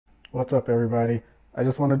What's up, everybody? I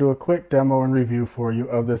just want to do a quick demo and review for you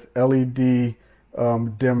of this LED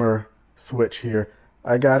dimmer switch here.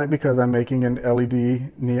 I got it because I'm making an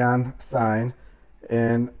LED neon sign,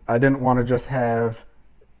 and I didn't want to just have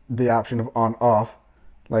the option of on off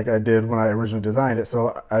like I did when I originally designed it.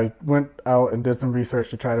 So I went out and did some research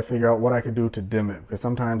to try to figure out what I could do to dim it, because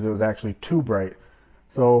sometimes it was actually too bright.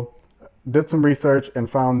 So did some research and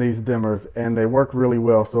found these dimmers, and they work really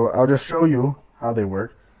well. So I'll just show you how they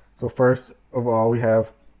work. So first of all, we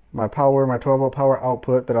have my 12-volt power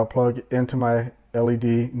output that I'll plug into my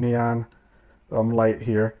LED neon light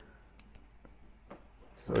here.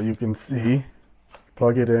 So you can see,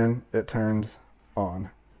 plug it in, it turns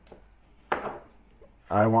on.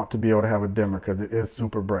 I want to be able to have a dimmer because it is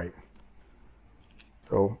super bright.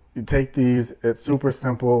 So you take these, it's super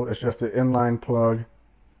simple. It's just an inline plug.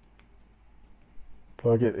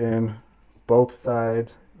 Plug it in both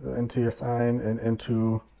sides into your sign and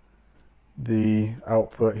into the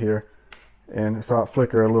output here, and I saw it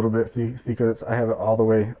flicker a little bit. See, because I have it all the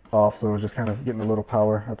way off, so it was just kind of getting a little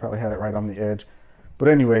power. I probably had it right on the edge, but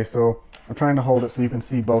anyway, so I'm trying to hold it so you can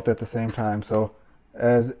see both at the same time. So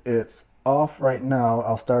as it's off right now,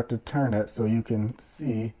 I'll start to turn it so you can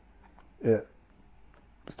see it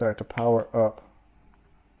start to power up.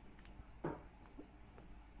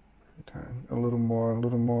 Turn a little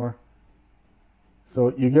more.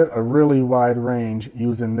 So you get a really wide range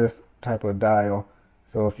using this type of dial.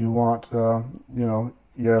 So if you want,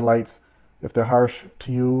 your lights, if they're harsh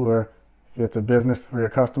to you, or if it's a business for your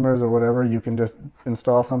customers or whatever, you can just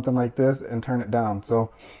install something like this and turn it down. So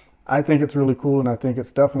I think it's really cool, and I think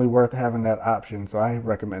it's definitely worth having that option. So I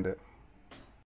recommend it.